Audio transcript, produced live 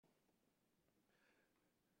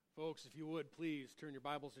Folks, if you would, please turn your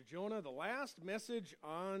Bibles to Jonah, the last message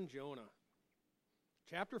on Jonah.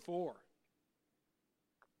 Chapter 4.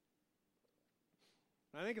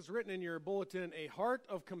 I think it's written in your bulletin, a heart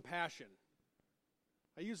of compassion.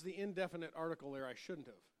 I used the indefinite article there, I shouldn't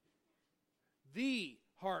have. The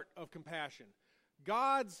heart of compassion.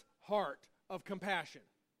 God's heart of compassion.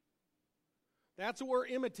 That's what we're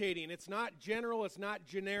imitating. It's not general, it's not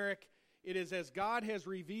generic. It is as God has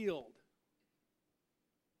revealed.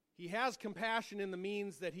 He has compassion in the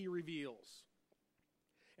means that he reveals.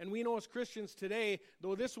 And we know as Christians today,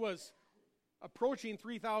 though this was approaching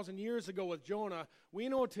 3,000 years ago with Jonah, we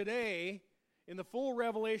know today, in the full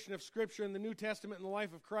revelation of Scripture in the New Testament and the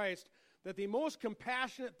life of Christ, that the most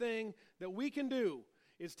compassionate thing that we can do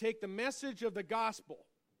is take the message of the gospel.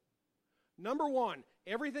 Number one,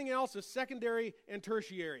 everything else is secondary and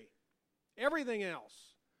tertiary. Everything else.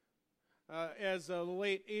 As the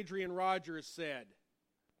late Adrian Rogers said,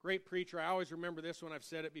 great preacher, I always remember this when I've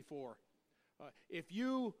said it before. If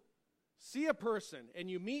you see a person and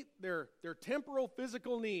you meet their temporal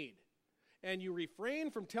physical need and you refrain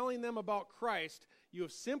from telling them about Christ, you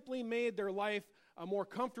have simply made their life a more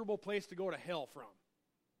comfortable place to go to hell from.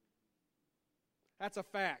 That's a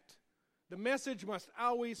fact. The message must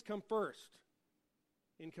always come first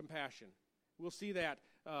in compassion. We'll see that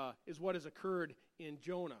is what has occurred in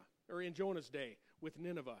Jonah, or in Jonah's day with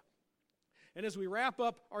Nineveh. And as we wrap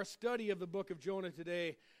up our study of the book of Jonah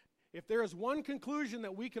today, if there is one conclusion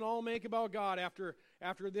that we can all make about God after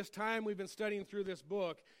this time we've been studying through this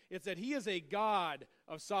book, it's that he is a God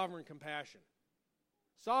of sovereign compassion.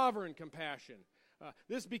 Sovereign compassion.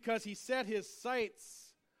 This because he set his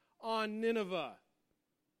sights on Nineveh.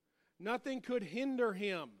 Nothing could hinder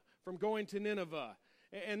him from going to Nineveh.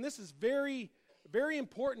 And this is very, very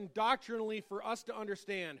important doctrinally for us to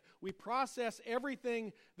understand. We process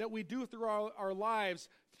everything that we do through our lives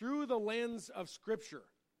through the lens of Scripture.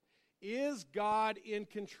 Is God in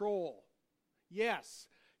control? Yes.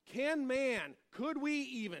 Could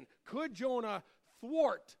Jonah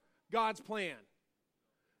thwart God's plan?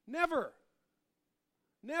 Never.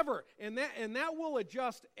 Never. And that will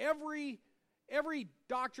adjust every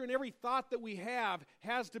doctrine, every thought that we have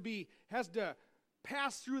has to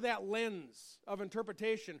pass through that lens of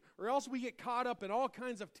interpretation, or else we get caught up in all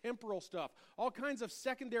kinds of temporal stuff, all kinds of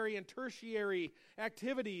secondary and tertiary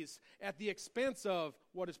activities at the expense of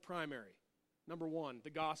what is primary. Number one,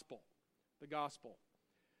 the gospel. The gospel.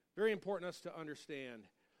 Very important us to understand.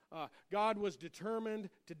 God was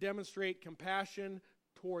determined to demonstrate compassion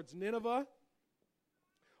towards Nineveh.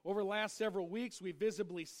 Over the last several weeks, we've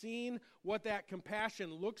visibly seen what that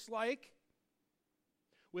compassion looks like.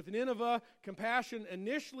 With Nineveh, compassion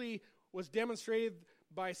initially was demonstrated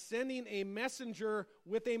by sending a messenger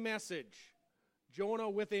with a message. Jonah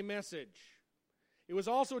with a message. It was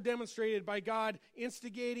also demonstrated by God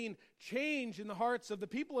instigating change in the hearts of the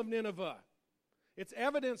people of Nineveh. It's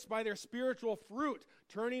evidenced by their spiritual fruit,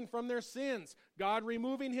 turning from their sins, God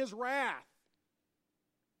removing his wrath.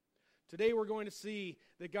 Today we're going to see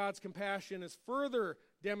that God's compassion is further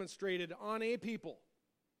demonstrated on a people,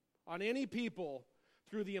 on any people,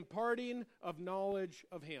 through the imparting of knowledge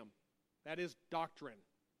of him. That is doctrine.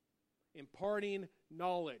 Imparting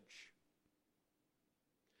knowledge.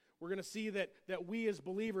 We're going to see that we as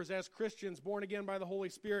believers, as Christians born again by the Holy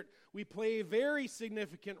Spirit, we play a very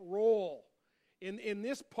significant role in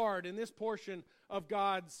this portion of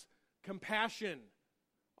God's compassion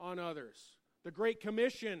on others. The Great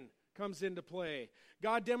Commission comes into play.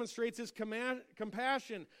 God demonstrates his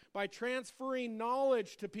compassion by transferring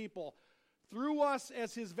knowledge to people through us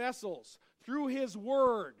as his vessels, through his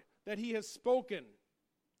word that he has spoken,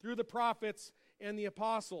 through the prophets and the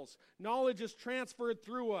apostles. Knowledge is transferred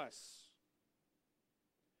through us.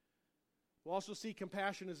 We'll also see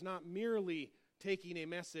compassion is not merely taking a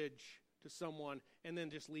message to someone and then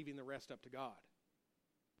just leaving the rest up to God.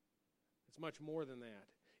 It's much more than that.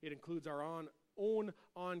 It includes our own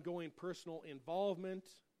ongoing personal involvement.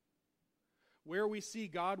 Where we see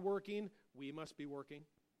God working, we must be working.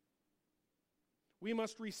 We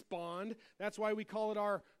must respond. That's why we call it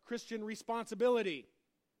our Christian responsibility.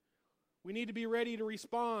 We need to be ready to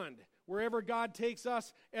respond wherever God takes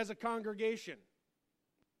us as a congregation,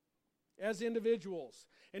 as individuals.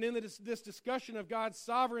 And in this discussion of God's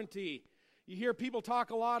sovereignty, you hear people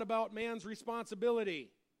talk a lot about man's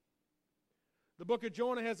responsibility. The book of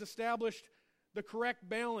Jonah has established the correct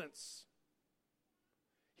balance.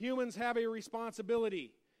 Humans have a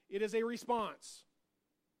responsibility. It is a response.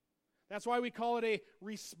 That's why we call it a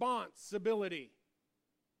responsibility.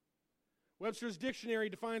 Webster's dictionary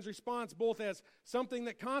defines response both as something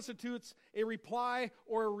that constitutes a reply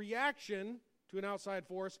or a reaction to an outside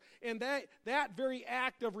force, and that very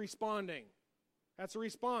act of responding, that's a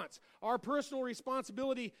response. Our personal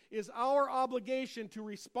responsibility is our obligation to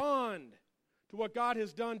respond to what God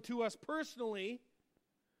has done to us personally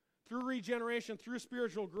through regeneration, through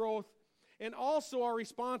spiritual growth, and also our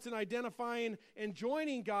response in identifying and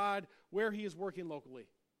joining God where He is working locally.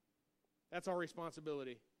 That's our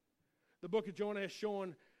responsibility. The book of Jonah has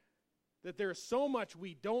shown that there is so much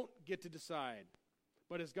we don't get to decide,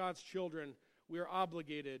 but as God's children, we are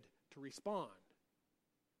obligated to respond.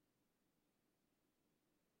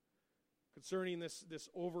 Concerning this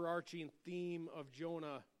overarching theme of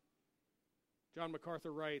Jonah, John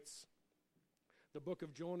MacArthur writes, "The book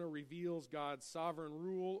of Jonah reveals God's sovereign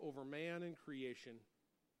rule over man and creation.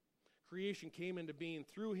 Creation came into being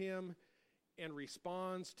through him and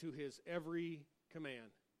responds to his every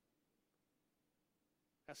command."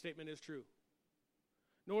 That statement is true.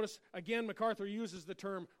 Notice, again, MacArthur uses the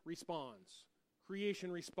term responds.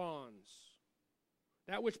 Creation responds.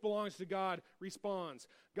 That which belongs to God responds.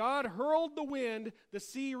 God hurled the wind, the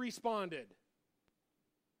sea responded.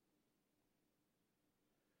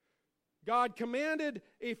 God commanded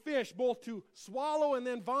a fish both to swallow and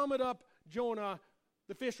then vomit up Jonah.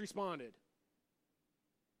 The fish responded.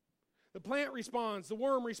 The plant responds. The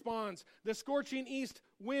worm responds. The scorching east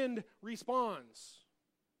wind responds.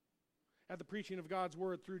 At the preaching of God's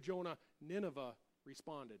word through Jonah, Nineveh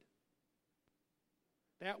responded.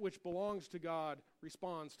 That which belongs to God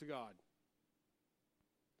responds to God.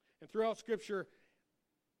 And throughout Scripture,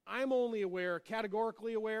 I'm only aware,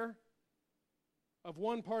 categorically aware, of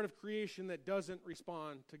one part of creation that doesn't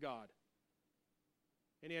respond to God.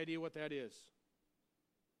 Any idea what that is?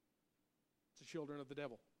 It's the children of the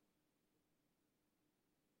devil.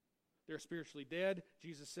 They're spiritually dead.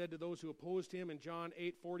 Jesus said to those who opposed him in John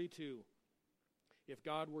 8:42, "If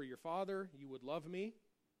God were your Father, you would love me.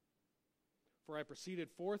 For I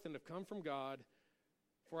proceeded forth and have come from God.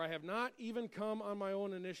 For I have not even come on my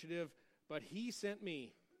own initiative, but He sent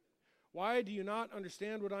me. Why do you not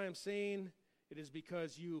understand what I am saying? It is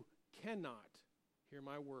because you cannot hear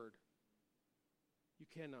my word. You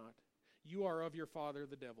cannot. You are of your father,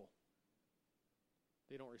 the devil."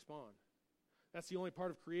 They don't respond. That's the only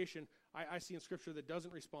part of creation I see in Scripture that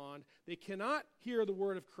doesn't respond. They cannot hear the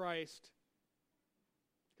word of Christ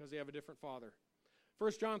because they have a different father.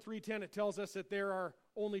 1 John 3:10, it tells us that there are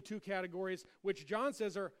only two categories, which John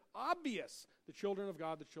says are obvious: the children of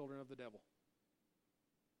God, the children of the devil.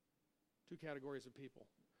 Two categories of people.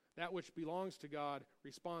 That which belongs to God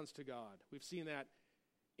responds to God. We've seen that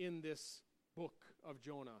in this book of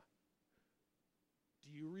Jonah. Do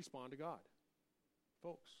you respond to God?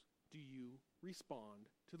 Folks, do you respond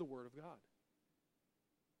to the Word of God?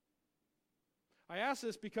 I ask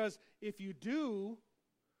this because if you do,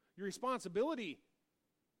 your responsibility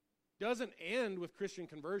doesn't end with Christian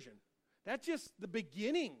conversion. That's just the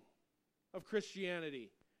beginning of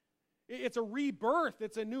Christianity. It's a rebirth.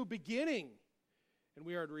 It's a new beginning. And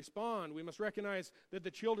we are to respond. We must recognize that the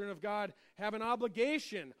children of God have an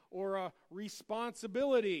obligation or a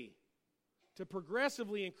responsibility to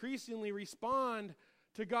progressively, increasingly respond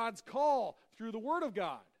to God's call through the Word of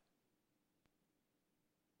God.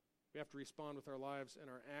 We have to respond with our lives and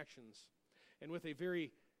our actions. And with a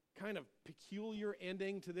very kind of peculiar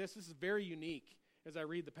ending to this. This is very unique as I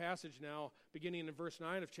read the passage now, beginning in verse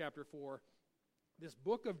 9 of chapter 4. This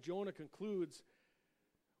book of Jonah concludes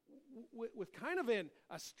with kind of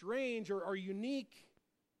a strange or unique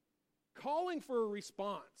calling for a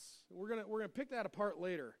response. We're gonna pick that apart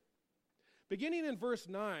later. Beginning in verse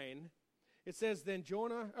 9, it says, "Then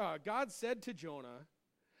God said to Jonah,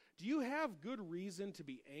 'Do you have good reason to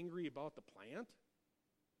be angry about the plant?'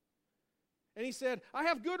 And he said, 'I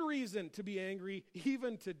have good reason to be angry,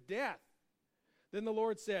 even to death.' Then the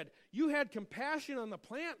Lord said, 'You had compassion on the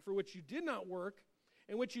plant for which you did not work,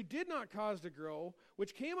 and which you did not cause to grow,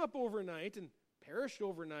 which came up overnight and perished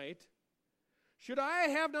overnight. Should I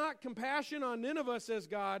have not compassion on Nineveh, says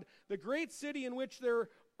God, the great city in which there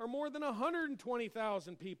are more than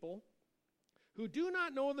 120,000 people, who do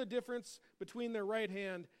not know the difference between their right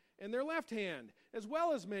hand and their left hand, as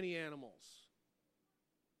well as many animals?'"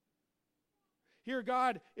 Here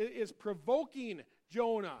God is provoking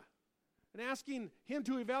Jonah and asking him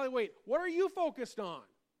to evaluate, what are you focused on?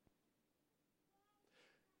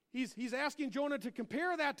 He's asking Jonah to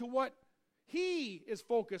compare that to what he is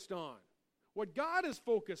focused on, what God is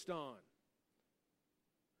focused on.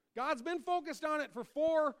 God's been focused on it for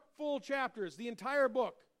 4 full chapters, the entire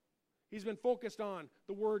book. He's been focused on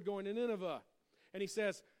the word going to Nineveh. And he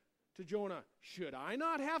says to Jonah, should I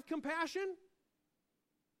not have compassion?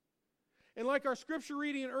 And like our scripture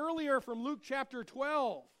reading earlier from Luke chapter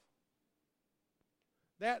 12,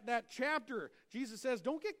 That chapter, Jesus says,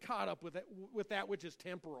 don't get caught up with that which is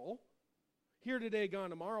temporal. Here today,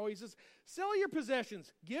 gone tomorrow. He says, sell your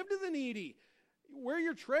possessions, give to the needy. Where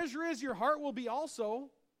your treasure is, your heart will be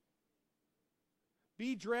also.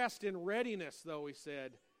 Be dressed in readiness, though, he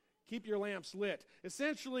said. Keep your lamps lit.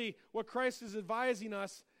 Essentially, what Christ is advising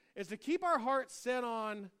us is to keep our hearts set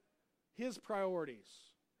on his priorities.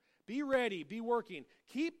 Be ready, be working.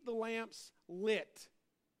 Keep the lamps lit.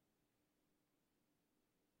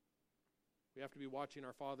 We have to be watching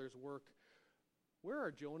our Father's work. Where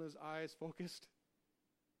are Jonah's eyes focused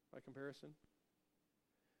by comparison?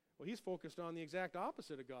 Well, he's focused on the exact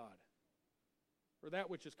opposite of God, or that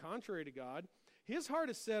which is contrary to God. His heart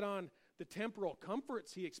is set on the temporal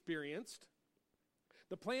comforts he experienced.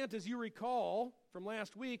 The plant, as you recall from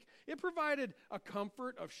last week, it provided a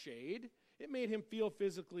comfort of shade. It made him feel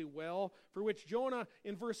physically well, for which Jonah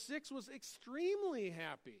in verse 6 was extremely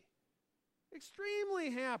happy.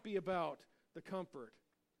 Extremely happy about the comfort.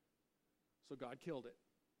 So God killed it.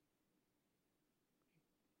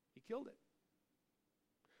 He killed it.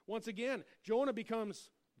 Once again, Jonah becomes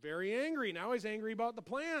very angry. Now he's angry about the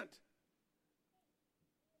plant.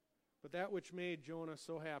 But that which made Jonah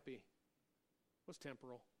so happy was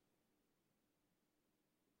temporal.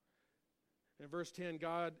 In verse 10,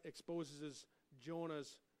 God exposes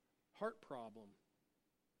Jonah's heart problem.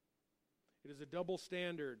 It is a double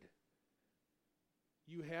standard.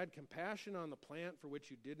 You had compassion on the plant for which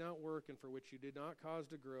you did not work and for which you did not cause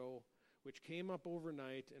to grow, which came up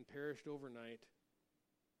overnight and perished overnight.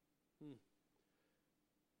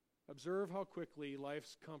 Observe how quickly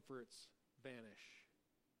life's comforts vanish.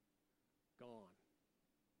 Gone.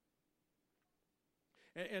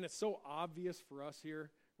 And it's so obvious for us here,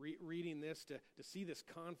 reading this, to see this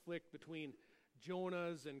conflict between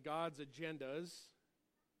Jonah's and God's agendas.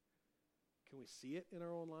 Can we see it in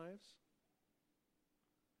our own lives?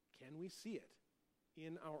 Can we see it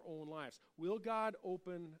in our own lives? Will God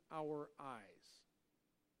open our eyes?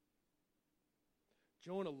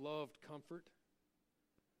 Jonah loved comfort,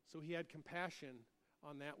 so he had compassion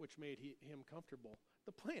on that which made him comfortable.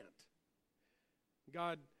 The plant.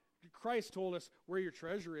 Christ told us, where your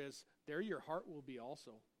treasure is, there your heart will be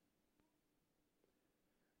also.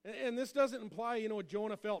 And this doesn't imply,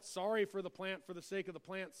 Jonah felt sorry for the plant for the sake of the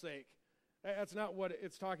plant's sake. That's not what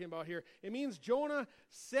it's talking about here. It means Jonah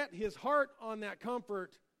set his heart on that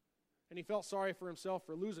comfort, and he felt sorry for himself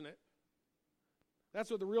for losing it. That's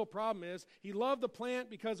what the real problem is. He loved the plant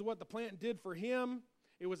because of what the plant did for him.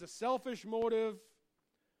 It was a selfish motive.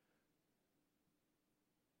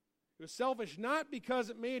 It was selfish not because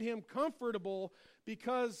it made him comfortable,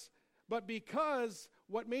 but because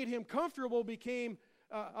what made him comfortable became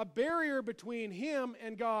a barrier between him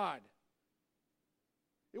and God.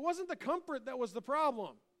 It wasn't the comfort that was the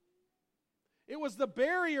problem. It was the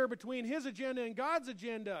barrier between his agenda and God's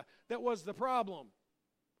agenda that was the problem.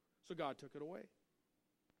 So God took it away.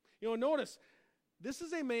 Notice, this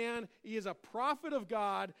is a man, he is a prophet of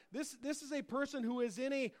God. This is a person who is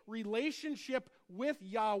in a relationship with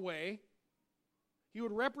Yahweh. He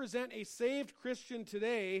would represent a saved Christian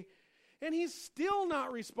today, and he's still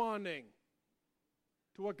not responding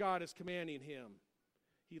to what God is commanding him.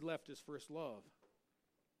 He left his first love.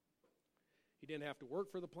 He didn't have to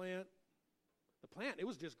work for the plant. The plant, it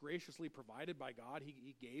was just graciously provided by God.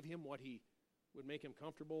 He gave him what he would make him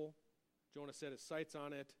comfortable. Jonah set his sights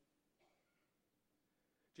on it.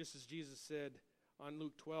 Just as Jesus said in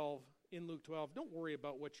Luke 12, don't worry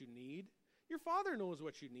about what you need. Your Father knows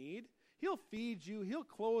what you need. He'll feed you. He'll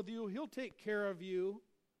clothe you. He'll take care of you.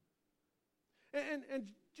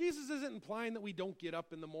 And Jesus isn't implying that we don't get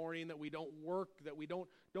up in the morning, that we don't work, that we don't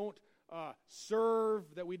serve,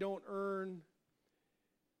 that we don't earn.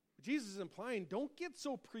 Jesus is implying, don't get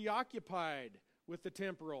so preoccupied with the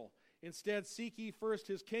temporal. Instead, seek ye first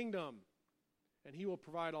his kingdom, and he will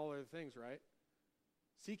provide all other things, right?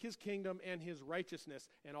 Seek his kingdom and his righteousness,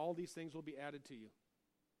 and all these things will be added to you.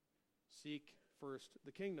 Seek first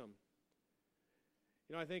the kingdom.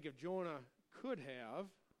 I think if Jonah could have,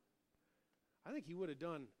 I think he would have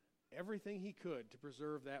done everything he could to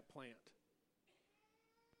preserve that plant.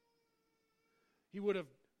 He would have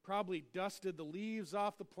probably dusted the leaves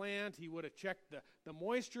off the plant. He would have checked the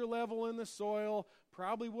moisture level in the soil,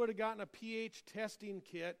 probably would have gotten a pH testing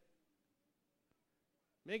kit,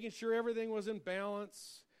 making sure everything was in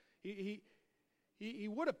balance. He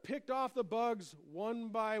would have picked off the bugs one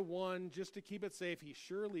by one just to keep it safe. He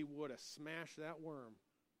surely would have smashed that worm.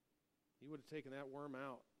 He would have taken that worm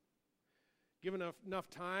out. Given enough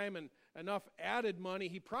time and enough added money,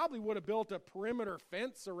 he probably would have built a perimeter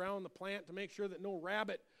fence around the plant to make sure that no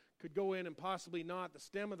rabbit could go in and possibly gnaw at the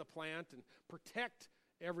stem of the plant and protect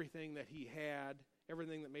everything that he had,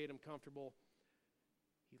 everything that made him comfortable.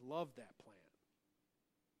 He loved that plant.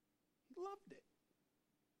 He loved it.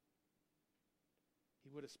 He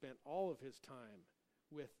would have spent all of his time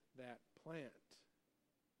with that plant.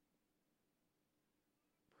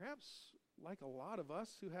 Perhaps like a lot of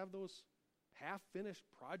us who have those half-finished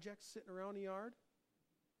projects sitting around the yard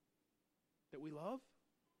that we love.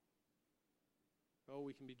 Oh,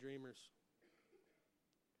 we can be dreamers.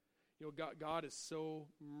 You know, God is so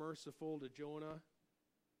merciful to Jonah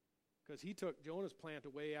because he took Jonah's plant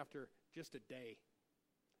away after just a day.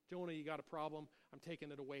 Jonah, you got a problem? I'm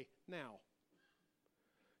taking it away now.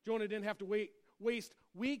 Jonah didn't have to waste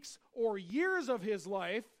weeks or years of his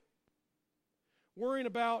life worrying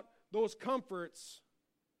about those comforts.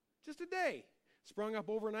 Just a day. Sprung up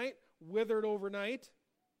overnight, withered overnight.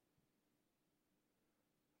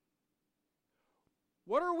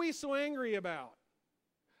 What are we so angry about?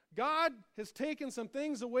 God has taken some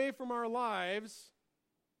things away from our lives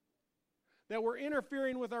that were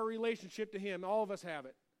interfering with our relationship to Him. All of us have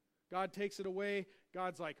it. God takes it away.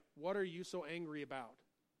 God's like, what are you so angry about?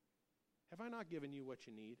 Have I not given you what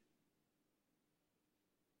you need?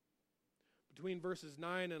 Between verses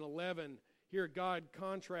 9 and 11, here God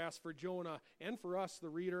contrasts for Jonah and for us, the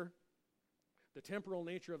reader, the temporal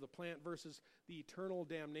nature of the plant versus the eternal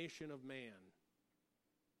damnation of man.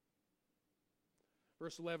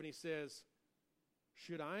 Verse 11, he says,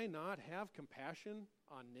 should I not have compassion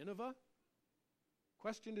on Nineveh?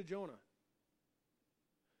 Question to Jonah.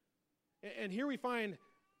 And here we find,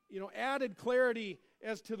 added clarity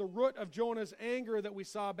as to the root of Jonah's anger that we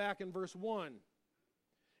saw back in verse 1.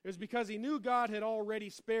 It was because he knew God had already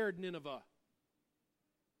spared Nineveh.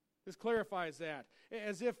 This clarifies that.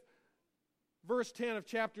 As if verse 10 of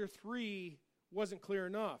chapter 3 wasn't clear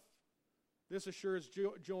enough. This assures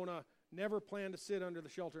Jonah never planned to sit under the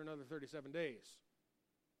shelter another 37 days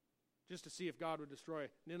just to see if God would destroy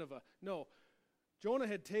Nineveh. No, Jonah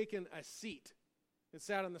had taken a seat and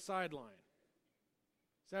sat on the sideline.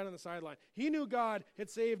 Sat on the sideline. He knew God had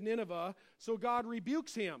saved Nineveh, so God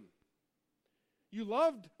rebukes him. You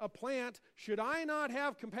loved a plant. Should I not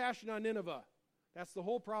have compassion on Nineveh? That's the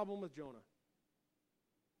whole problem with Jonah.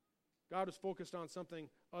 God was focused on something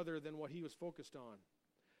other than what he was focused on.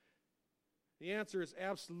 The answer is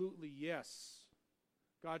absolutely yes.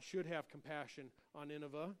 God should have compassion on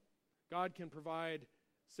Nineveh. God can provide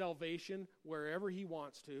salvation wherever he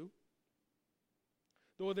wants to.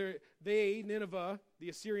 Though Nineveh, the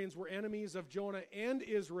Assyrians, were enemies of Jonah and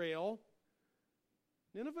Israel,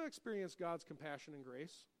 Nineveh experienced God's compassion and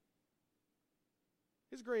grace.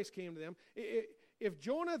 His grace came to them. If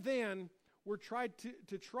Jonah then were try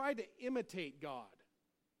to imitate God,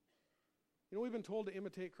 we've been told to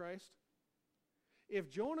imitate Christ. If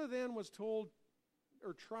Jonah then was told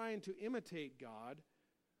or trying to imitate God,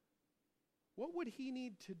 what would he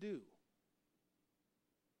need to do?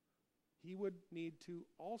 He would need to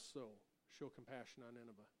also show compassion on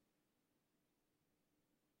Nineveh.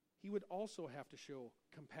 He would also have to show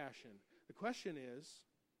compassion. The question is,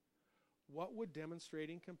 what would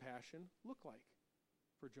demonstrating compassion look like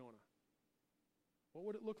for Jonah? What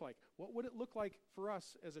would it look like? What would it look like for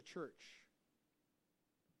us as a church?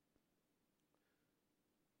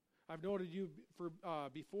 I've noted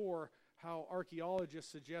before how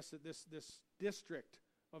archaeologists suggest that this district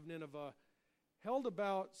of Nineveh held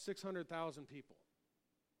about 600,000 people.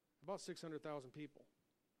 About 600,000 people.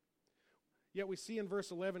 Yet we see in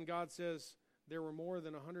verse 11, God says there were more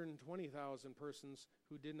than 120,000 persons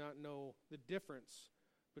who did not know the difference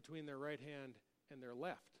between their right hand and their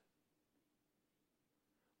left.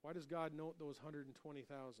 Why does God note those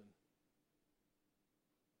 120,000?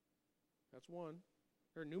 That's one.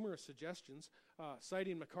 There are numerous suggestions.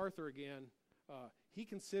 Citing MacArthur again, he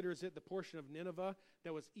considers it the portion of Nineveh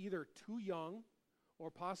that was either too young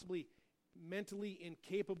or possibly mentally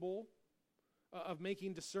incapable of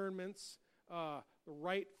making discernments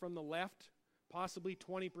right from the left, possibly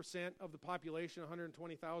 20% of the population,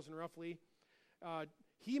 120,000 roughly.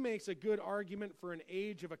 He makes a good argument for an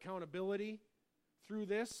age of accountability through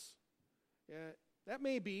this. That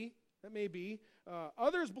may be.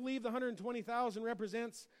 Others believe the 120,000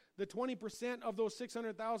 represents the 20% of those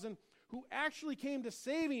 600,000 who actually came to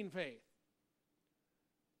saving faith.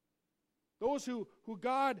 Those who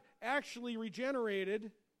God actually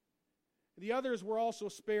regenerated. The others were also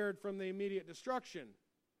spared from the immediate destruction.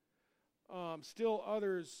 Still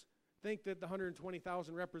others think that the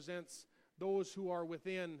 120,000 represents those who are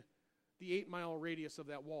within the 8-mile radius of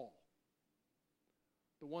that wall.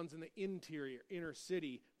 The ones in the inner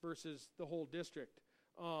city versus the whole district.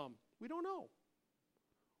 We don't know.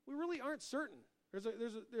 We really aren't certain.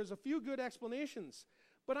 There's a few good explanations,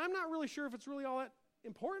 but I'm not really sure if it's really all that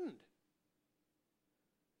important.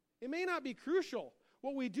 It may not be crucial.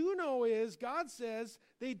 What we do know is God says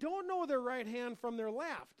they don't know their right hand from their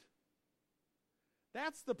left.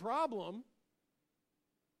 That's the problem.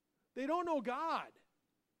 They don't know God.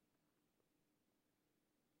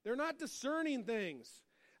 They're not discerning things.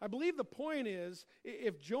 I believe the point is,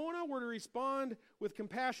 if Jonah were to respond with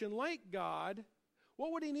compassion like God,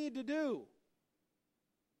 what would he need to do?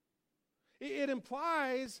 It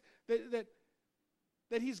implies that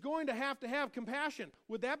he's going to have compassion.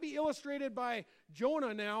 Would that be illustrated by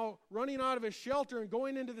Jonah now running out of his shelter and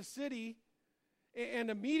going into the city and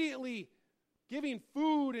immediately giving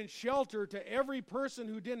food and shelter to every person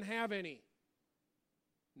who didn't have any?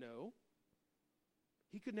 No.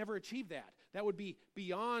 He could never achieve that. That would be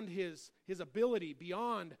beyond his ability,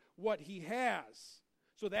 beyond what he has.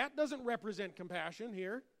 So that doesn't represent compassion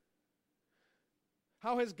here.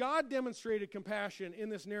 How has God demonstrated compassion in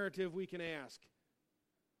this narrative, we can ask?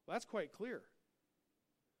 Well, that's quite clear.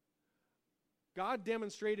 God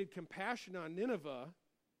demonstrated compassion on Nineveh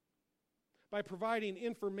by providing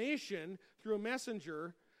information through a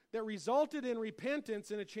messenger that resulted in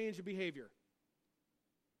repentance and a change of behavior.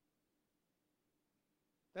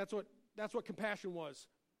 That's what compassion was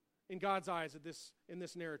in God's eyes in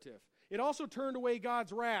this narrative. It also turned away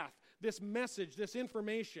God's wrath, this message, this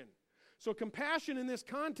information. So compassion in this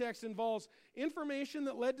context involves information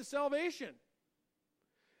that led to salvation.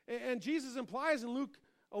 And Jesus implies in Luke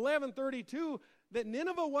 11:32 that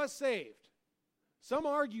Nineveh was saved. Some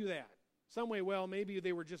argue that. Some way, well, maybe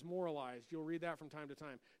they were just moralized. You'll read that from time to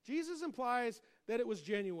time. Jesus implies that it was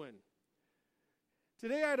genuine.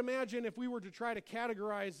 Today, I'd imagine if we were to try to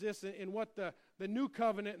categorize this in what the New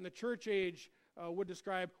Covenant and the church age would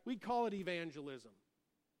describe, we'd call it evangelism.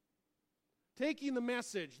 Taking the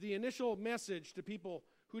message, the initial message to people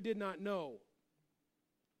who did not know.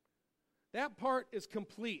 That part is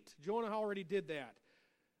complete. Jonah already did that.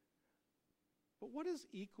 But what is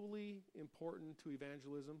equally important to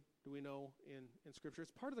evangelism, do we know in Scripture?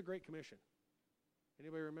 It's part of the Great Commission.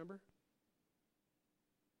 Anybody remember?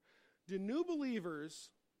 Do new believers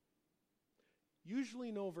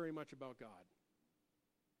usually know very much about God?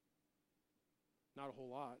 Not a whole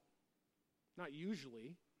lot. Not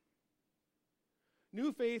usually.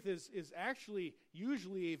 New faith is actually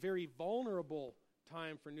usually a very vulnerable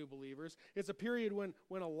time for new believers. It's a period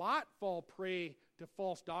when a lot fall prey to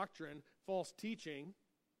false doctrine, false teaching.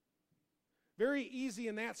 Very easy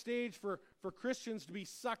in that stage for Christians to be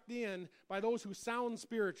sucked in by those who sound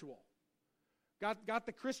spiritual. Got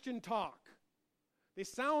the Christian talk. They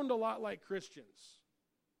sound a lot like Christians,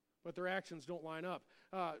 but their actions don't line up.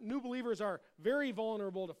 New believers are very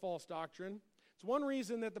vulnerable to false doctrine. It's one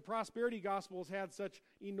reason that the prosperity gospel has had such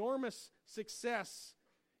enormous success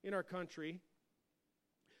in our country,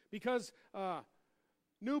 because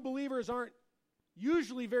new believers aren't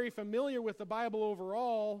usually very familiar with the Bible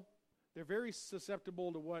overall. They're very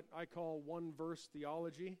susceptible to what I call one-verse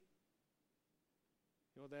theology.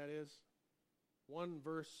 You know what that is?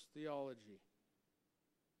 One-verse theology.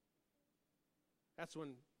 That's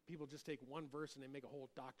when people just take one verse and they make a whole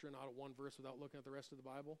doctrine out of one verse without looking at the rest of the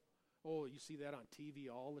Bible. Oh, you see that on TV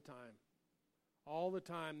all the time. All the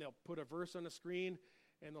time they'll put a verse on the screen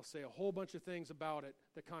and they'll say a whole bunch of things about it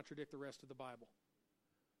that contradict the rest of the Bible.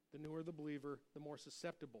 The newer the believer, the more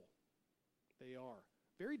susceptible they are.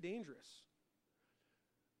 Very dangerous.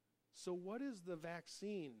 So what is the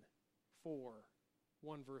vaccine for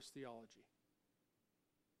one-verse theology?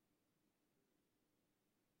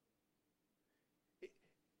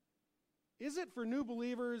 Is it for new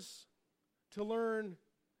believers to learn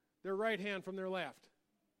their right hand from their left?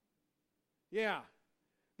 Yeah.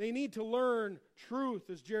 They need to learn truth,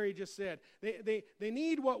 as Jerry just said. They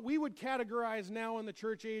need what we would categorize now in the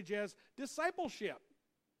church age as discipleship.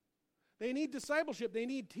 They need discipleship. They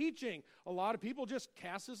need teaching. A lot of people just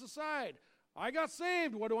cast this aside. I got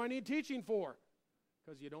saved. What do I need teaching for?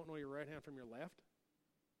 Because you don't know your right hand from your left?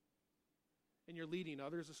 And you're leading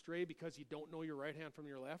others astray because you don't know your right hand from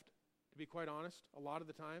your left? To be quite honest, a lot of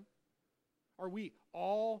the time. Do we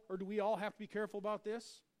all have to be careful about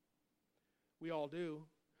this? We all do.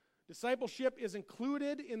 Discipleship is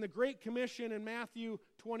included in the Great Commission in Matthew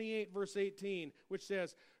 28, verse 18, which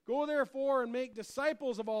says, "Go therefore and make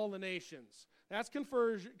disciples of all the nations." That's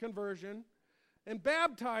conversion. "And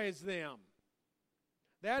baptize them."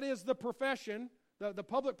 That is the profession, the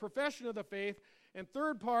public profession of the faith. And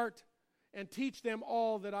third part, "and teach them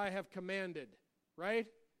all that I have commanded."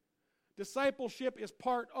 Right? Discipleship is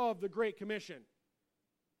part of the Great Commission.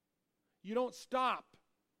 You don't stop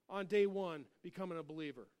on day one becoming a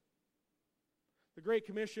believer. The Great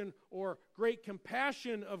Commission, or great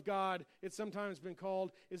compassion of God, it's sometimes been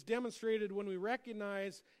called, is demonstrated when we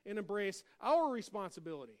recognize and embrace our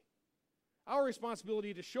responsibility. Our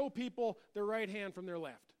responsibility to show people their right hand from their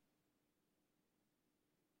left.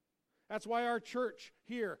 That's why our church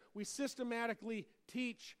here, we systematically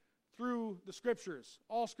teach through the Scriptures,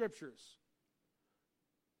 all Scriptures.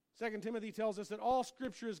 2 Timothy tells us that all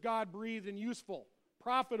Scripture is God-breathed and useful,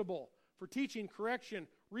 profitable for teaching, correction,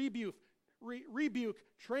 rebuke,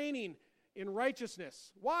 training in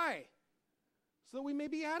righteousness. Why? So that we may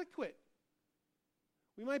be adequate.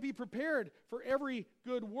 We might be prepared for every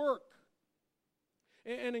good work.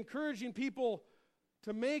 And encouraging people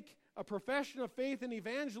to make a profession of faith in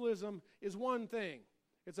evangelism is one thing.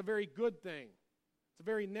 It's a very good thing. It's a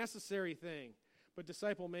very necessary thing. But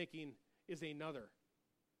disciple making is another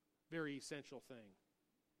very essential thing.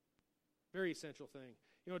 Very essential thing.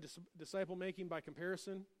 You know, disciple making by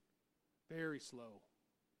comparison, very slow,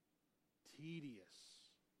 tedious,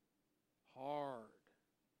 hard.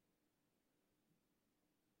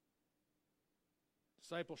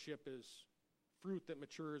 Discipleship is fruit that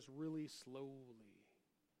matures really slowly.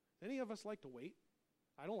 Any of us like to wait?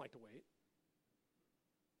 I don't like to wait.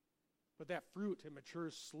 But that fruit, it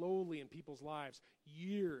matures slowly in people's lives.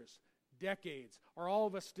 Years, decades. Are all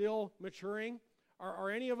of us still maturing? Are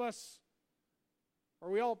any of us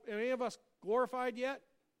glorified yet?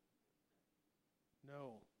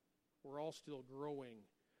 No. We're all still growing.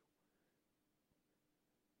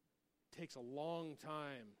 It takes a long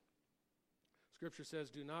time. Scripture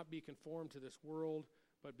says, do not be conformed to this world,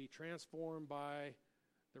 but be transformed by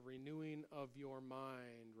the renewing of your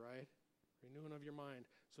mind, right? Renewing of your mind,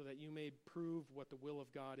 so that you may prove what the will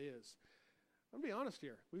of God is. I'm going to be honest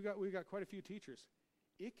here. We've got quite a few teachers.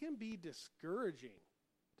 It can be discouraging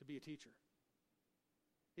to be a teacher.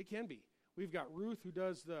 It can be. We've got Ruth, who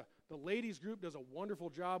does the ladies group, does a wonderful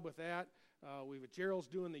job with that. Gerald's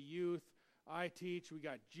doing the youth. I teach. We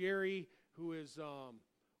got Jerry, who is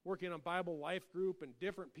working on Bible Life Group, and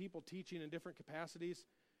different people teaching in different capacities.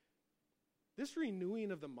 This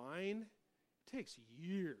renewing of the mind takes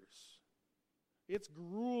years. It's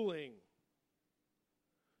grueling.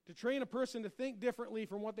 To train a person to think differently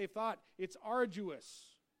from what they thought, it's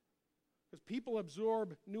arduous. Because people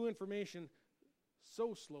absorb new information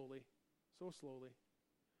so slowly.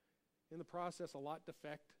 In the process, a lot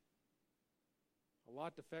defect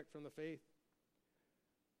from the faith.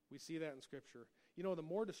 We see that in Scripture. You know, the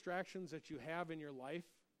more distractions that you have in your life,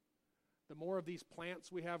 the more of these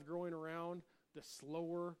plants we have growing around, the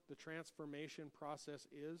slower the transformation process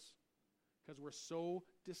is, because we're so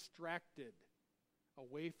distracted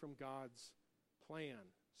away from God's plan.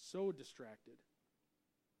 So distracted.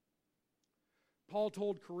 Paul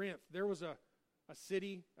told Corinth, there was a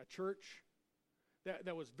city, a church,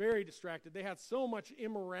 that was very distracted. They had so much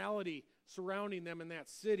immorality surrounding them in that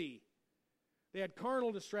city. They had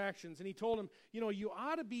carnal distractions, and he told them, you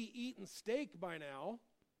ought to be eating steak by now,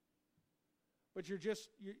 but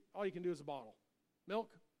all you can do is a bottle.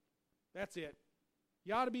 Milk, that's it.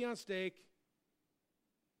 You ought to be on steak,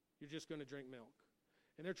 you're just going to drink milk.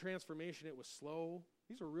 And their transformation, it was slow.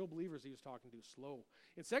 These were real believers he was talking to, slow.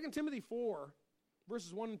 In 2 Timothy 4,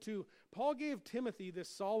 verses 1 and 2, Paul gave Timothy this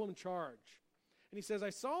solemn charge. And he says, I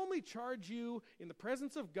solemnly charge you in the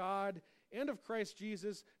presence of God and of Christ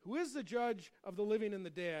Jesus, who is the judge of the living and the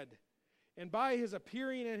dead, and by his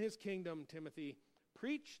appearing in his kingdom, Timothy,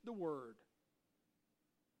 preach the word.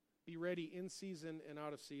 Be ready in season and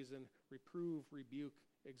out of season, reprove, rebuke,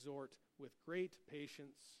 exhort with great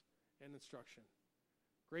patience and instruction.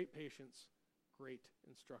 Great patience, great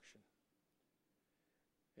instruction.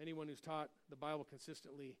 Anyone who's taught the Bible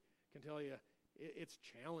consistently can tell you it's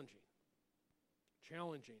challenging.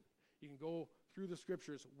 Challenging. You can go through the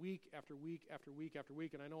Scriptures week after week after week after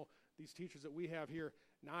week, and I know these teachers that we have here,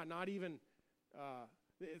 not even,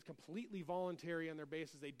 it's completely voluntary on their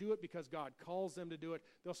basis. They do it because God calls them to do it.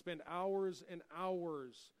 They'll spend hours and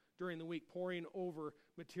hours during the week poring over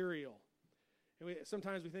material. And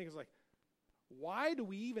sometimes we think it's like, why do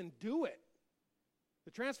we even do it?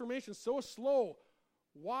 The transformation is so slow.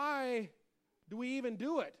 Why do we even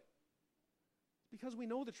do it? It's because we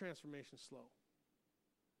know the transformation is slow.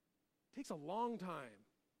 It takes a long time.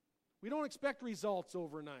 We don't expect results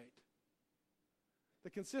overnight. The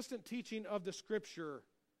consistent teaching of the Scripture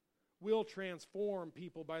will transform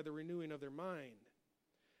people by the renewing of their mind.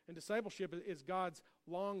 And discipleship is God's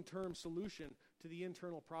long-term solution to the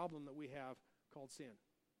internal problem that we have called sin.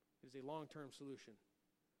 It is a long-term solution.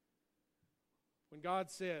 When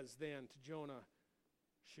God says then to Jonah,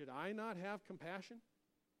 should I not have compassion?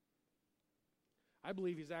 I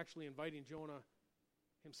believe he's actually inviting Jonah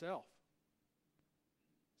himself.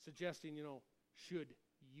 suggesting, should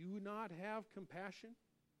you not have compassion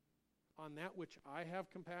on that which I have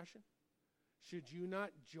compassion? Should you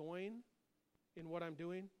not join in what I'm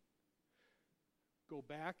doing? Go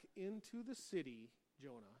back into the city,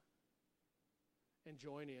 Jonah, and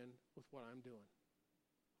join in with what I'm doing.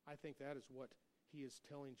 I think that is what he is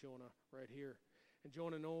telling Jonah right here. And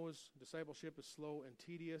Jonah knows discipleship is slow and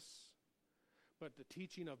tedious, but the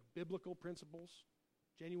teaching of biblical principles,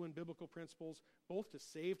 genuine biblical principles, both to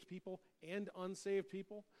saved people and unsaved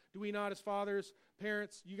people. Do we not as fathers,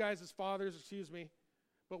 parents, you guys as fathers,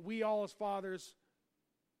 but we all as fathers,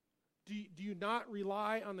 do you not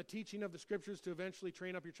rely on the teaching of the Scriptures to eventually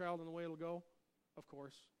train up your child in the way it'll go? Of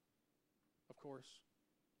course. Of course.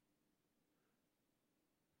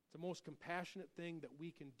 It's the most compassionate thing that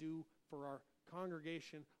we can do for our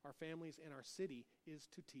congregation, our families, and our city is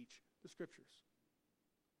to teach the Scriptures.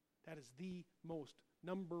 That is the most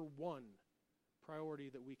number one priority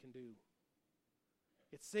that we can do.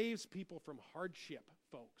 It saves people from hardship,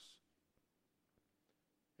 folks.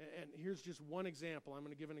 And here's just one example. I'm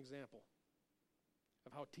going to give an example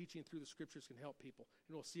of how teaching through the Scriptures can help people.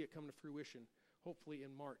 And we'll see it come to fruition, hopefully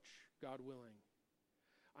in March, God willing.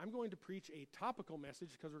 I'm going to preach a topical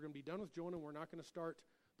message because we're going to be done with Jonah and we're not going to start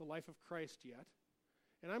the life of Christ yet.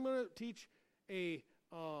 And I'm going to teach a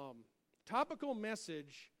topical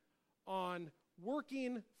message on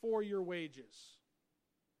working for your wages.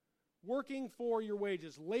 Working for your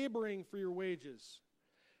wages, laboring for your wages.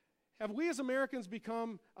 Have we as Americans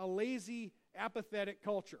become a lazy, apathetic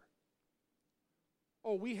culture?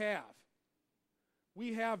 Oh, we have.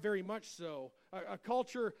 We have very much so. A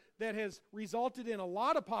culture that has resulted in a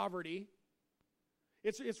lot of poverty.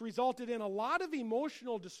 It's resulted in a lot of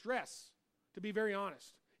emotional distress, to be very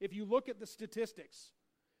honest, if you look at the statistics.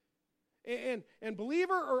 And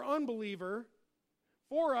believer or unbeliever,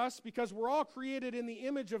 for us, because we're all created in the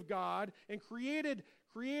image of God and created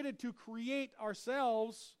to create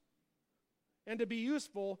ourselves and to be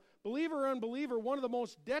useful, believer or unbeliever, one of the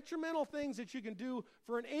most detrimental things that you can do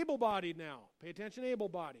for an able-bodied now, pay attention,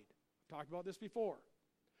 able-bodied. I've talked about this before.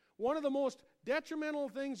 One of the most detrimental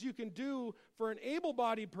things you can do for an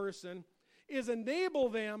able-bodied person is enable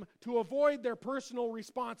them to avoid their personal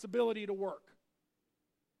responsibility to work.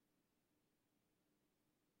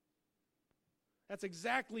 That's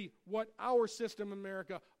exactly what our system in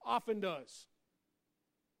America often does.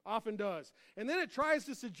 Often does. And then it tries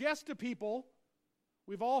to suggest to people,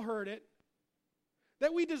 we've all heard it,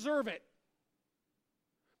 that we deserve it.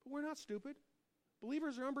 But we're not stupid.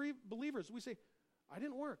 Believers or unbelievers, we say, I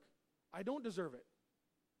didn't work. I don't deserve it.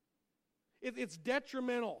 It's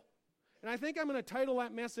detrimental. And I think I'm going to title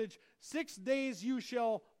that message, 6 Days You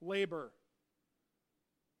Shall Labor.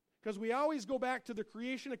 Because we always go back to the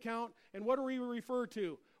creation account, and what do we refer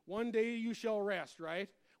to? 1 day you shall rest, right?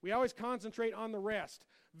 We always concentrate on the rest.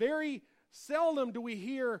 Very seldom do we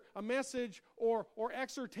hear a message or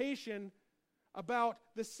exhortation about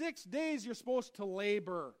the 6 days you're supposed to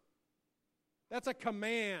labor. That's a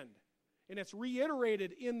command, and it's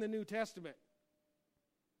reiterated in the New Testament.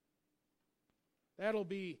 That'll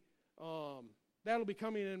be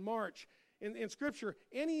coming in March. In Scripture,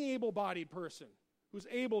 any able-bodied person who's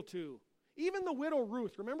able to, even the widow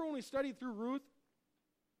Ruth, remember when we studied through Ruth?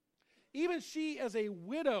 Even she as a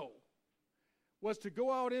widow was to go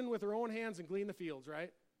out in with her own hands and glean the fields,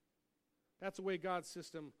 right? That's the way God's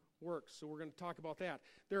system works, so we're going to talk about that.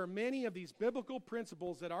 There are many of these biblical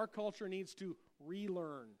principles that our culture needs to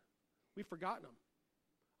relearn. We've forgotten them.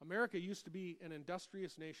 America used to be an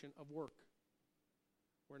industrious nation of work.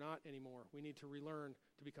 We're not anymore. We need to relearn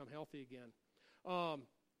to become healthy again.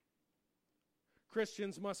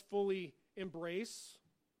 Christians must fully embrace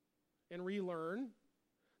and relearn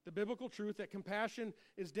the biblical truth that compassion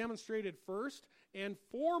is demonstrated first and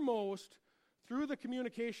foremost through the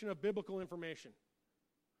communication of biblical information.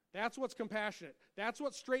 That's what's compassionate. That's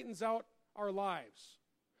what straightens out our lives.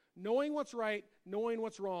 Knowing what's right, knowing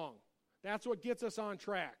what's wrong. That's what gets us on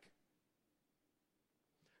track.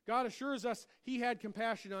 God assures us He had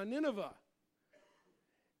compassion on Nineveh.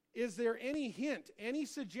 Is there any hint, any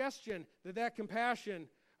suggestion that compassion,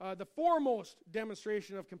 the foremost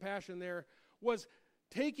demonstration of compassion there, was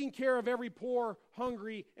taking care of every poor,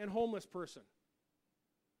 hungry, and homeless person?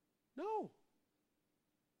 No.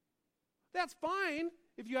 That's fine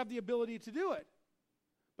if you have the ability to do it.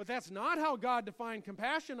 But that's not how God defined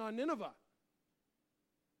compassion on Nineveh.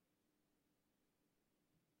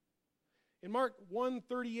 In Mark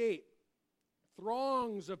 1:38,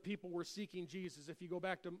 throngs of people were seeking Jesus, if you go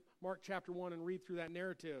back to Mark chapter 1 and read through that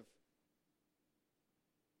narrative.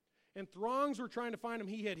 And throngs were trying to find him.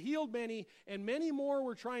 He had healed many, and many more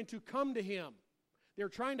were trying to come to him. They were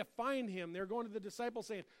trying to find him. They were going to the disciples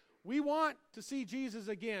saying, we want to see Jesus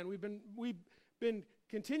again. We've been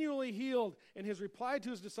continually healed. And his reply to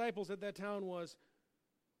his disciples at that town was,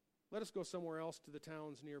 let us go somewhere else to the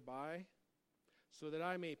towns nearby, so that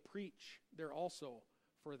I may preach there also,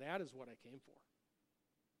 for that is what I came for.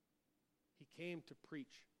 He came to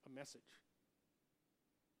preach a message.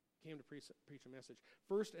 He came to preach a message.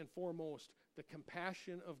 First and foremost, the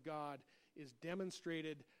compassion of God is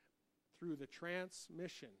demonstrated through the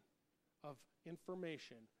transmission of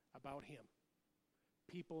information about him.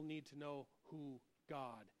 People need to know who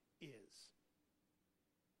God is.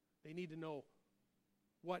 They need to know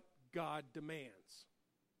what God demands.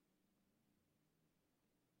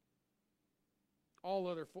 All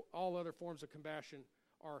other forms of compassion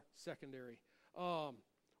are secondary.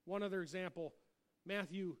 One other example,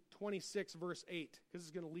 Matthew 26, verse 8. This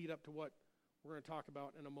is going to lead up to what we're going to talk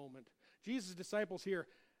about in a moment. Jesus' disciples here.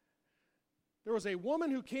 There was a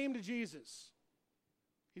woman who came to Jesus.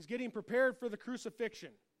 He's getting prepared for the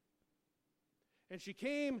crucifixion. And she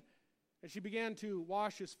came and she began to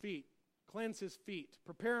wash his feet, cleanse his feet,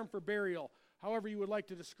 prepare him for burial, however you would like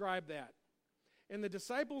to describe that. And the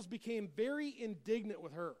disciples became very indignant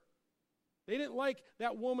with her. They didn't like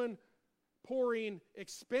that woman pouring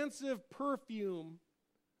expensive perfume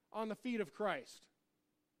on the feet of Christ.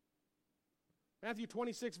 Matthew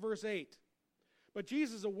 26, verse 8. But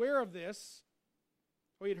Jesus, aware of this,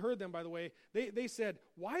 he had heard them, by the way, they said,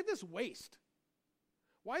 why this waste?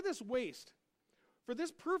 Why this waste? For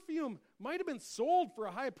this perfume might have been sold for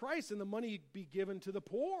a high price and the money be given to the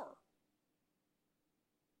poor.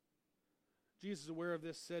 Jesus, aware of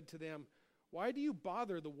this, said to them, why do you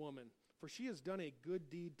bother the woman? For she has done a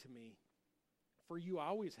good deed to me. For you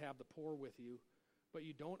always have the poor with you, but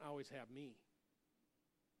you don't always have me.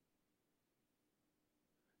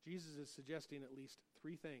 Jesus is suggesting at least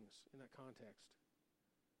three things in that context.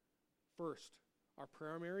 First, our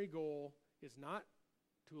primary goal is not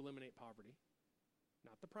to eliminate poverty,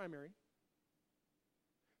 not the primary.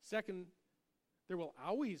 Second, there will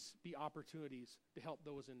always be opportunities to help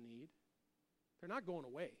those in need. They're not going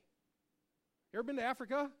away. You ever been to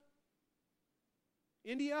Africa?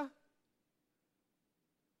 India?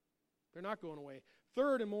 They're not going away.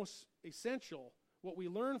 Third and most essential, what we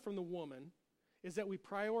learn from the woman is that we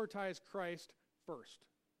prioritize Christ first.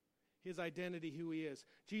 His identity, who he is.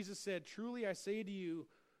 Jesus said, truly I say to you,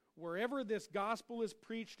 wherever this gospel is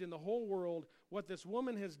preached in the whole world, what this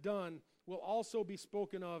woman has done will also be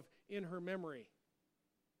spoken of in her memory.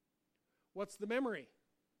 What's the memory?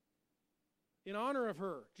 In honor of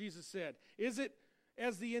her, Jesus said. Is it,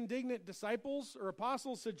 as the indignant disciples or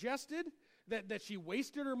apostles suggested, that she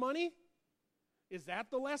wasted her money? Is that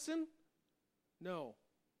the lesson? No.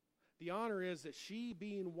 The honor is that she,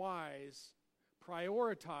 being wise,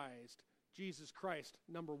 prioritized Jesus Christ,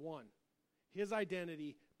 number one. His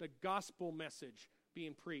identity, the gospel message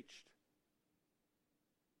being preached.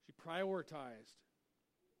 She prioritized.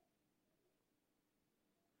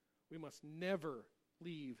 We must never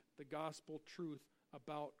leave the gospel truth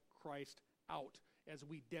about Christ out as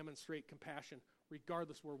we demonstrate compassion,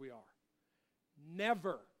 regardless where we are.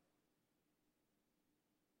 Never.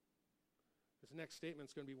 This next statement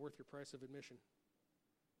is going to be worth your price of admission.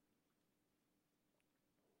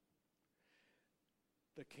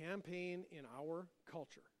 The campaign in our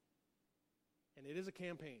culture, and it is a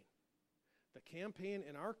campaign, the campaign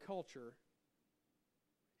in our culture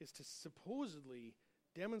is to supposedly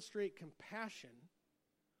demonstrate compassion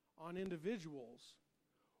on individuals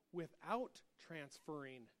without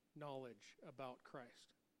transferring knowledge about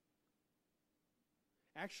Christ.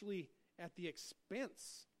 Actually, at the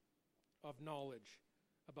expense of knowledge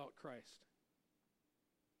about Christ.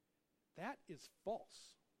 That is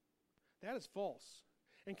false. That is false.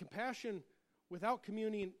 And compassion without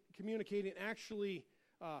communicating actually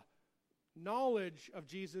knowledge of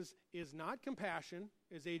Jesus is not compassion,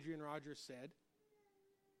 as Adrian Rogers said.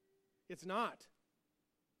 It's not.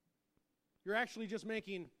 You're actually just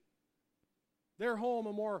making their home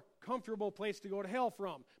a more comfortable place to go to hell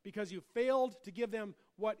from because you failed to give them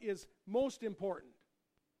what is most important.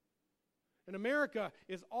 And America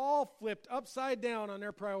is all flipped upside down on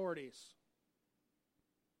their priorities.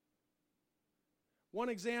 One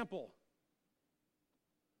example.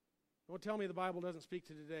 Don't tell me the Bible doesn't speak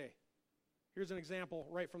to today. Here's an example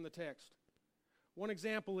right from the text. One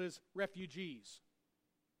example is refugees.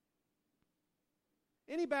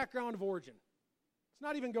 Any background of origin. Let's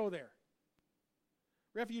not even go there.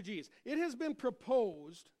 Refugees. It has been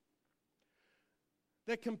proposed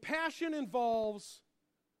that compassion involves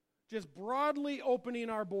just broadly opening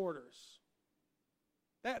our borders.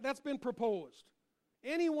 That's been proposed.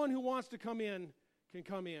 Anyone who wants to come in can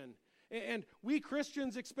come in. And we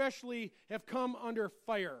Christians especially have come under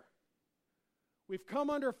fire. We've come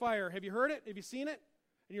under fire. Have you heard it? Have you seen it?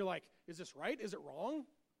 And you're like, is this right? Is it wrong?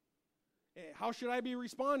 How should I be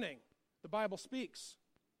responding? The Bible speaks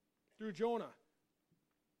through Jonah.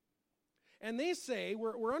 And they say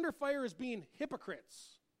we're under fire as being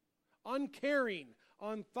hypocrites, uncaring,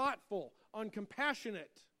 unthoughtful,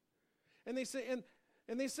 uncompassionate. And they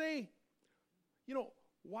say, you know,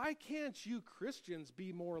 why can't you Christians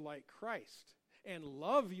be more like Christ and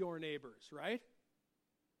love your neighbors, right?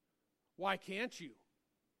 Why can't you?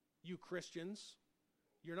 You Christians,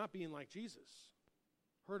 you're not being like Jesus.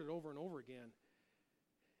 Heard it over and over again.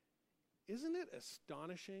 Isn't it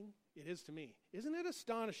astonishing? It is to me. Isn't it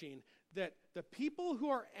astonishing that the people who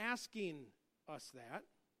are asking us that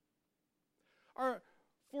are,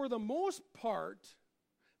 for the most part,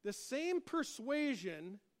 the same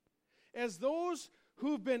persuasion as those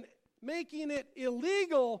who've been making it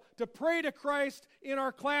illegal to pray to Christ in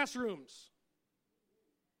our classrooms?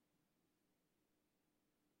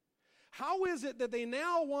 How is it that they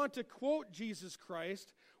now want to quote Jesus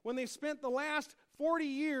Christ when they spent the last 40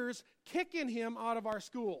 years kicking him out of our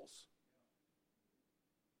schools?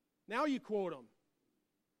 Now you quote him.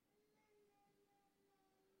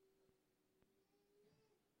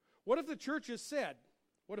 What if the church has said,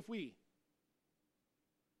 what if we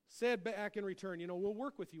said back in return, you know, we'll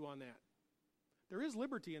work with you on that. There is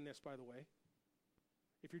liberty in this, by the way,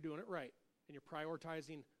 if you're doing it right and you're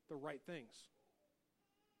prioritizing the right things.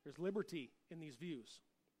 There's liberty in these views.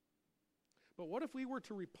 But what if we were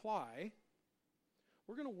to reply,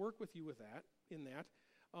 we're going to work with you with that, in that.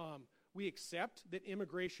 We accept that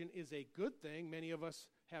immigration is a good thing. Many of us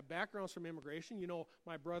have backgrounds from immigration. You know,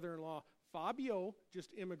 my brother-in-law, Fabio, just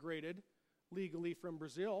immigrated legally from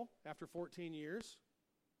Brazil after 14 years.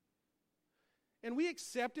 And we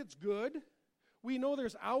accept it's good. We know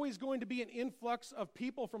there's always going to be an influx of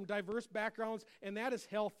people from diverse backgrounds, and that is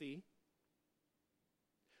healthy.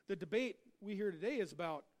 The debate we hear today is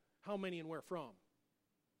about how many and where from.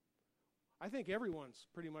 I think everyone's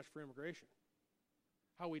pretty much for immigration.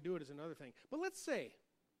 How we do it is another thing. But let's say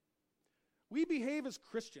we behave as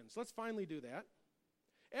Christians. Let's finally do that.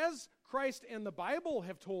 As Christ and the Bible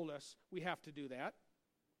have told us we have to do that.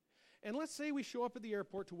 And let's say we show up at the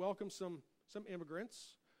airport to welcome some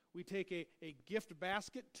immigrants. We take a gift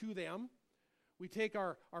basket to them. We take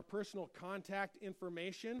our personal contact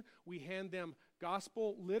information. We hand them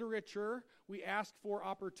gospel literature. We ask for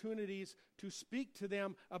opportunities to speak to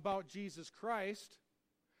them about Jesus Christ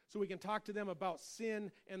so we can talk to them about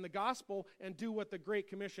sin and the gospel and do what the Great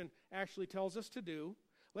Commission actually tells us to do.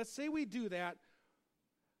 Let's say we do that.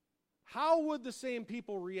 How would the same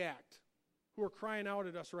people react who are crying out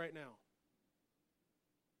at us right now?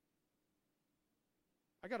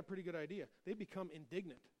 I got a pretty good idea. They become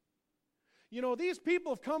indignant. You know, these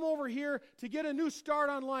people have come over here to get a new start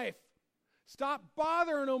on life. Stop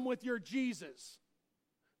bothering them with your Jesus.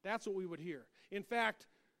 That's what we would hear. In fact,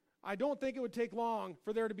 I don't think it would take long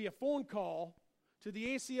for there to be a phone call to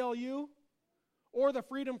the ACLU or the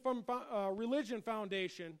Freedom from Religion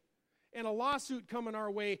Foundation and a lawsuit coming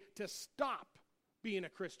our way to stop being a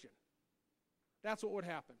Christian. That's what would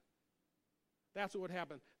happen. That's what would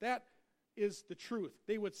happen. That is the truth.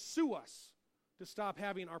 They would sue us to stop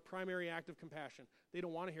having our primary act of compassion. They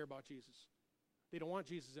don't want to hear about Jesus. They don't want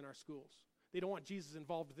Jesus in our schools. They don't want Jesus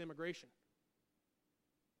involved with immigration.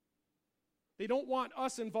 They don't want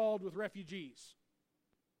us involved with refugees.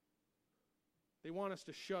 They want us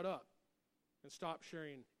to shut up and stop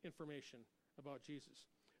sharing information about Jesus.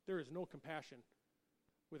 There is no compassion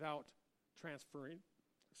without transferring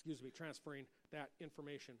that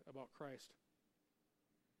information about Christ.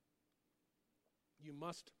 You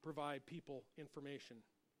must provide people information,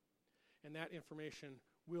 and that information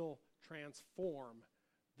will transform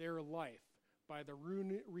their life by the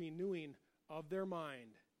renewing of their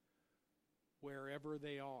mind wherever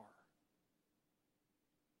they are.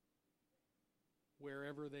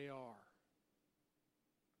 Wherever they are.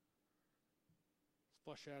 Let's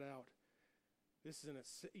flush that out. This is an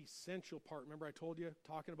essential part. Remember I told you,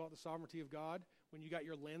 talking about the sovereignty of God, when you got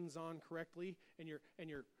your lens on correctly and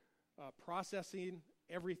you're processing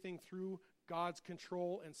everything through God's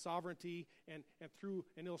control and sovereignty and through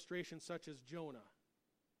an illustration such as Jonah.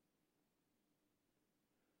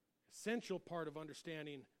 Essential part of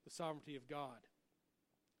understanding the sovereignty of God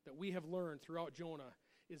that we have learned throughout Jonah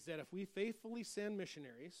is that if we faithfully send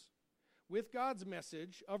missionaries with God's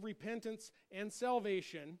message of repentance and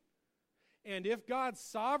salvation, and if God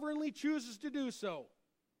sovereignly chooses to do so,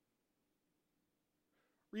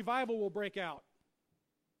 revival will break out.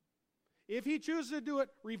 If he chooses to do it,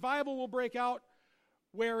 revival will break out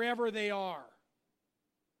wherever they are.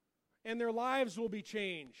 And their lives will be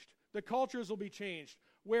changed. The cultures will be changed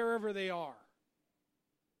wherever they are.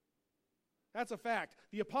 That's a fact.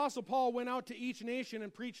 The Apostle Paul went out to each nation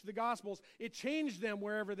and preached the Gospels. It changed them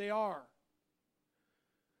wherever they are.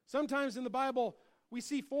 Sometimes in the Bible, we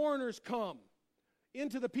see foreigners come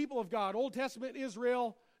into the people of God, Old Testament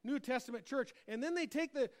Israel, New Testament church, and then they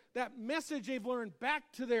take that message they've learned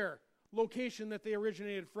back to their location that they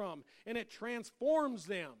originated from, and it transforms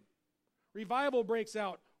them. Revival breaks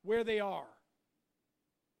out where they are.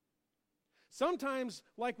 Sometimes,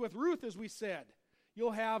 like with Ruth, as we said,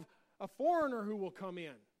 you'll have a foreigner who will come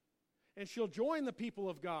in, and she'll join the people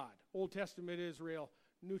of God, Old Testament Israel,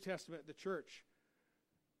 New Testament, the church.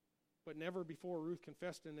 But never before Ruth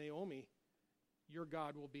confessed to Naomi, your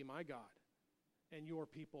God will be my God, and your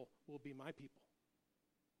people will be my people.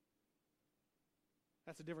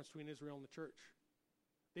 That's the difference between Israel and the church.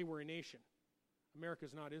 They were a nation. America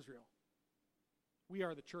is not Israel. We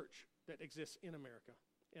are the church that exists in America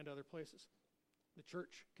and other places. The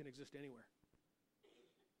church can exist anywhere.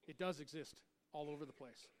 It does exist all over the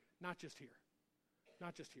place, not just here.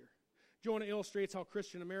 Not just here. Jonah illustrates how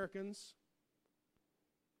Christian Americans,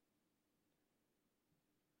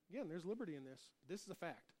 again, there's liberty in this. This is a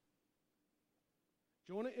fact.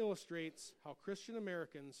 Jonah illustrates how Christian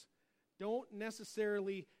Americans don't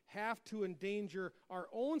necessarily have to endanger our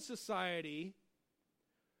own society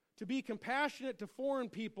to be compassionate to foreign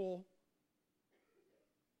people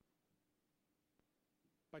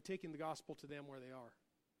by taking the gospel to them where they are.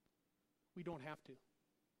 We don't have to.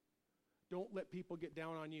 Don't let people get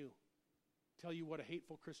down on you, tell you what a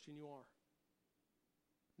hateful Christian you are.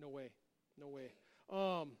 No way. No way.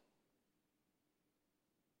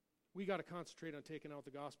 We got to concentrate on taking out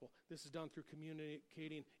the gospel. This is done through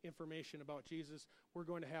communicating information about Jesus. We're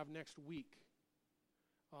going to have next week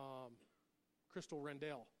Crystal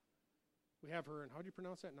Rendell. We have her in, how do you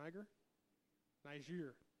pronounce that, Niger?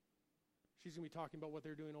 Niger. She's going to be talking about what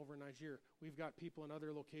they're doing over in Niger. We've got people in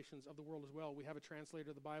other locations of the world as well. We have a translator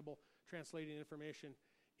of the Bible translating information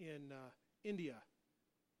in India.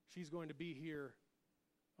 She's going to be here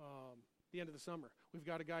the end of the summer. We've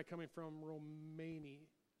got a guy coming from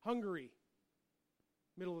Hungary,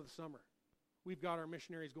 middle of the summer. We've got our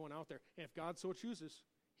missionaries going out there. And if God so chooses,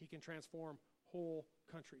 he can transform whole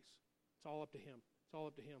countries. It's all up to him. It's all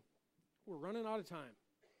up to him. We're running out of time.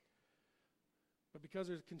 But because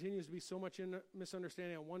there continues to be so much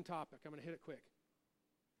misunderstanding on one topic, I'm going to hit it quick.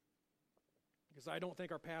 Because I don't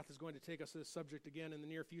think our path is going to take us to this subject again in the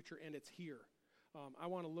near future, and it's here. I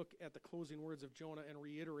want to look at the closing words of Jonah and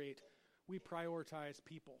reiterate, we prioritize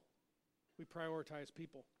people. We prioritize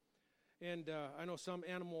people. And I know some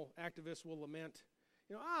animal activists will lament,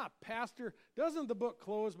 Pastor, doesn't the book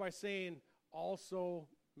close by saying, also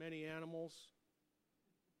many animals?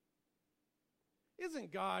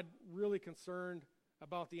 Isn't God really concerned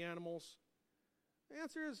about the animals? The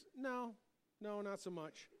answer is no, not so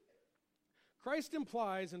much. Christ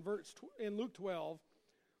implies in Luke 12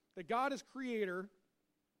 that God as creator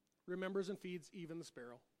remembers and feeds even the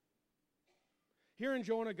sparrow. Here in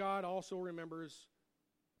Jonah, God also remembers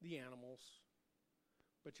the animals.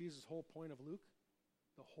 But Jesus' whole point of Luke,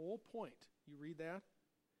 the whole point, you read that,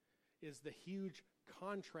 is the huge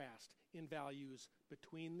contrast in values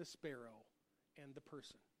between the sparrow and the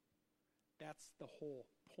person. That's the whole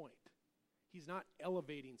point. He's not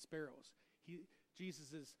elevating sparrows.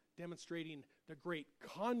 Jesus is demonstrating the great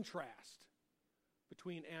contrast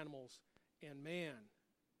between animals and man.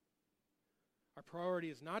 Our priority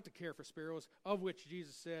is not to care for sparrows, of which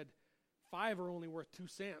Jesus said 5 are only worth 2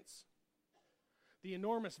 cents. The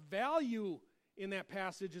enormous value in that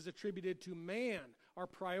passage is attributed to man. Our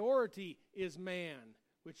priority is man,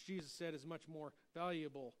 which Jesus said is much more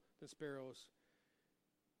valuable than sparrows.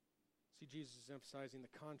 See, Jesus is emphasizing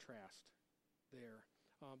the contrast there.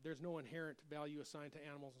 There's no inherent value assigned to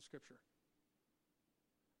animals in Scripture.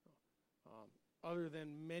 Other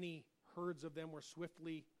than many herds of them were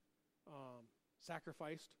swiftly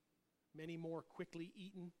sacrificed, many more quickly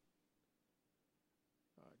eaten.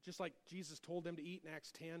 Just like Jesus told them to eat in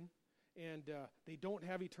Acts 10. And they don't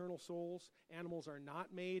have eternal souls. Animals are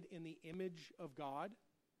not made in the image of God.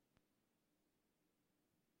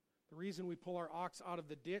 The reason we pull our ox out of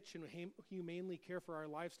the ditch and humanely care for our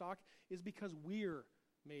livestock is because we're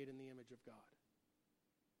made in the image of God.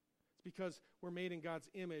 It's because we're made in God's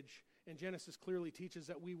image, and Genesis clearly teaches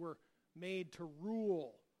that we were made to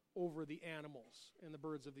rule over the animals and the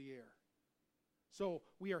birds of the air. So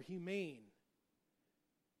we are humane,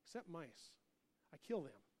 except mice. I kill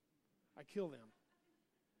them.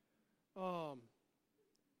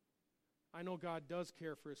 I know God does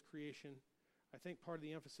care for his creation. I think part of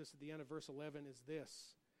the emphasis at the end of verse 11 is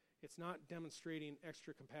this. It's not demonstrating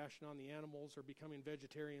extra compassion on the animals or becoming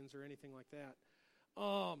vegetarians or anything like that.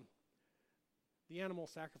 The animal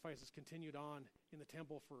sacrifices continued on in the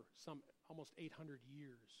temple for some almost 800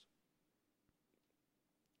 years.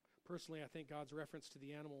 Personally, I think God's reference to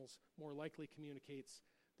the animals more likely communicates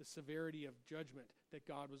the severity of judgment that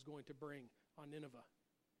God was going to bring on Nineveh.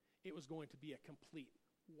 It was going to be a complete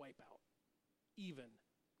wipeout, even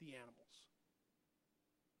the animals.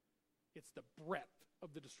 It's the breadth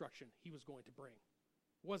of the destruction he was going to bring.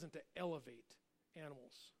 It wasn't to elevate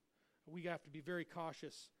animals. We have to be very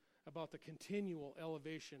cautious about the continual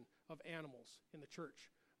elevation of animals in the church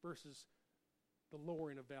versus the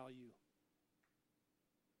lowering of value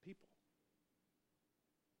people.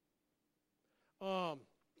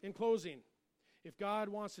 In closing, if God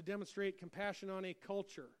wants to demonstrate compassion on a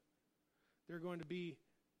culture, there are going to be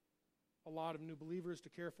a lot of new believers to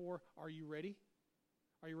care for. Are you ready?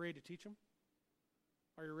 Are you ready to teach them?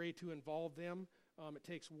 Are you ready to involve them? It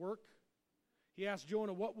takes work. He asked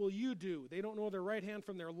Jonah, what will you do? They don't know their right hand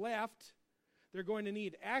from their left. They're going to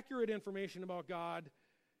need accurate information about God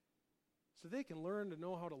so they can learn to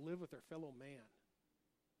know how to live with their fellow man.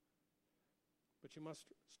 But you must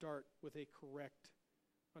start with a correct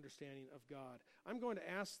understanding of God. I'm going to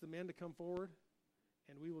ask the men to come forward,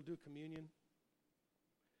 and we will do communion.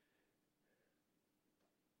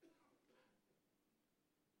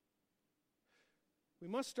 We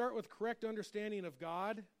must start with correct understanding of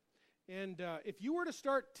God. And if you were to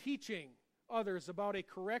start teaching others about a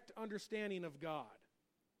correct understanding of God,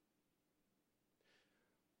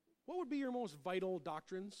 what would be your most vital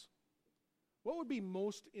doctrines? What would be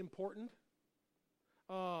most important?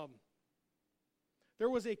 There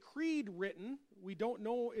was a creed written. We don't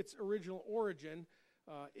know its original origin.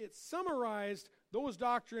 It summarized those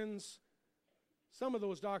doctrines. Some of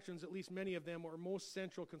those doctrines, at least many of them, were most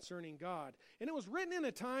central concerning God. And it was written in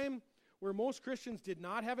a time where most Christians did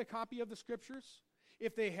not have a copy of the Scriptures.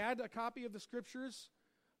 If they had a copy of the Scriptures,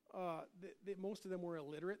 most of them were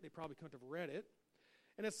illiterate. They probably couldn't have read it.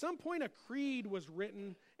 And at some point, a creed was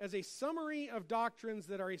written as a summary of doctrines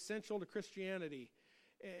that are essential to Christianity.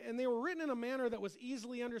 And they were written in a manner that was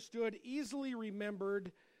easily understood, easily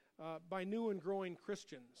remembered by new and growing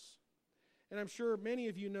Christians. And I'm sure many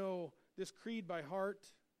of you know this creed by heart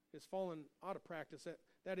has fallen out of practice.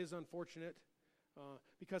 That is unfortunate,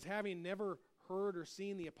 because having never heard or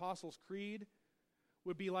seen the Apostles' Creed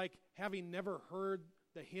would be like having never heard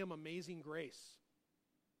the hymn Amazing Grace.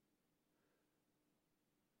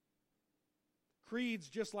 Creeds,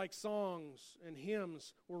 just like songs and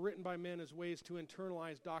hymns, were written by men as ways to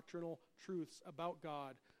internalize doctrinal truths about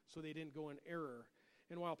God so they didn't go in error.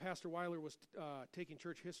 And while Pastor Weiler was taking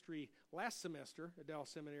church history last semester at Dallas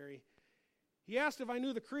Seminary, he asked if I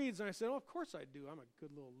knew the creeds, and I said, oh, of course I do. I'm a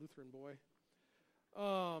good little Lutheran boy.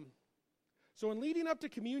 So in leading up to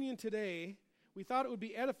communion today, we thought it would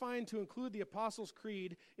be edifying to include the Apostles'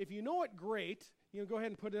 Creed. If you know it, great. You can go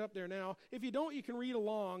ahead and put it up there now. If you don't, you can read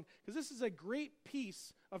along, because this is a great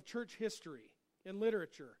piece of church history and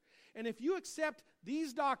literature. And if you accept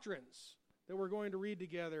these doctrines that we're going to read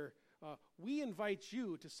together, we invite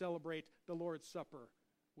you to celebrate the Lord's Supper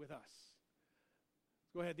with us.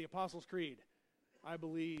 Go ahead, the Apostles' Creed. I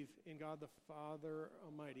believe in God the Father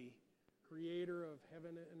Almighty, creator of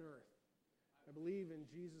heaven and earth. I believe in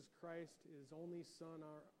Jesus Christ, his only Son,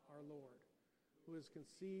 our Lord, who is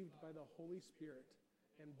conceived by the Holy Spirit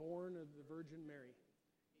and born of the Virgin Mary.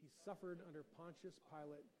 He suffered under Pontius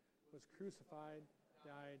Pilate, was crucified,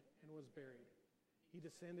 died, and was buried. He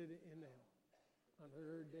descended into hell. On the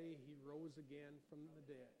third day he rose again from the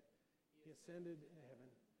dead. He ascended into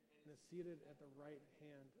heaven and is seated at the right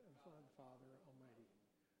hand of God the Father Almighty.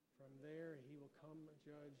 From there he will come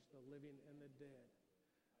judge the living and the dead.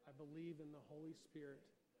 I believe in the Holy Spirit,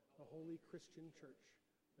 the holy Christian church,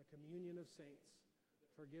 the communion of saints,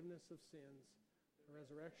 forgiveness of sins, the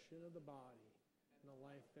resurrection of the body, and the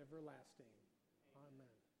life everlasting.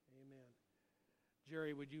 Amen. Amen.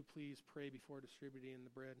 Jerry, would you please pray before distributing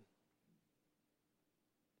the bread?